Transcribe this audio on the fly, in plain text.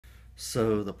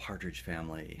So, the Partridge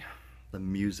Family, the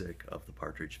music of the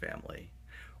Partridge Family.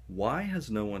 Why has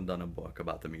no one done a book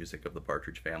about the music of the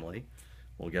Partridge Family?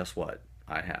 Well, guess what?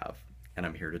 I have, and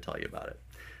I'm here to tell you about it.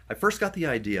 I first got the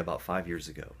idea about 5 years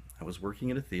ago. I was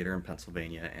working at a theater in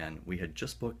Pennsylvania, and we had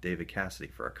just booked David Cassidy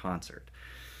for a concert.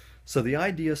 So the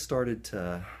idea started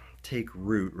to take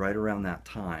root right around that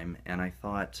time, and I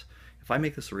thought, if I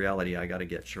make this a reality, I got to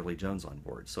get Shirley Jones on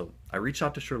board. So I reached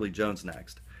out to Shirley Jones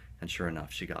next, and sure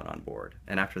enough, she got on board.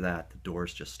 And after that, the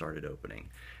doors just started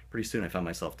opening. Pretty soon, I found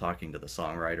myself talking to the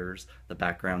songwriters, the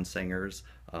background singers,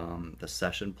 the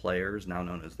session players, now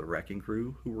known as the Wrecking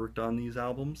Crew, who worked on these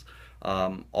albums.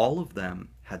 All of them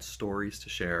had stories to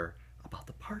share about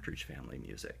the Partridge Family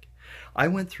music. I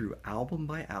went through album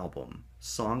by album,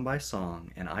 song by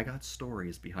song, and I got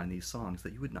stories behind these songs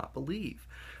that you would not believe.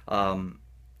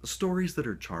 Stories that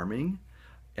are charming,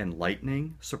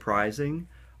 enlightening, surprising,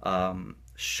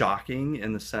 shocking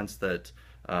in the sense that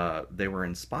they were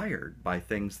inspired by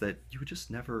things that you would just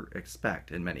never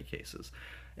expect in many cases.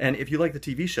 And if you like the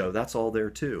TV show, that's all there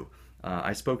too.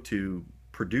 I spoke to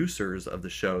producers of the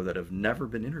show that have never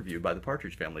been interviewed by the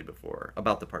Partridge Family before,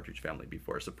 about the Partridge Family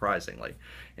before, surprisingly.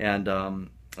 And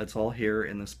it's all here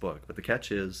in this book. But the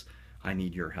catch is, I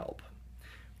need your help.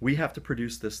 We have to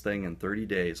produce this thing in 30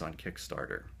 days on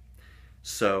Kickstarter.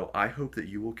 So I hope that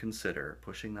you will consider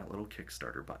pushing that little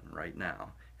Kickstarter button right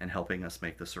now and helping us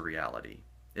make this a reality.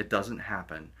 It doesn't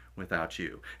happen without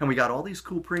you. And we got all these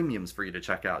cool premiums for you to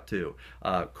check out too.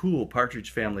 Cool Partridge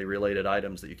Family related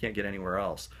items that you can't get anywhere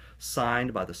else.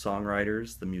 Signed by the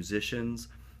songwriters, the musicians,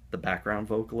 the background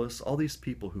vocalists, all these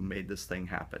people who made this thing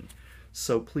happen.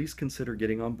 So please consider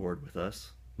getting on board with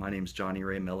us. My name's Johnny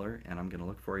Ray Miller, and I'm going to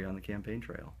look for you on the campaign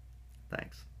trail.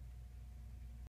 Thanks.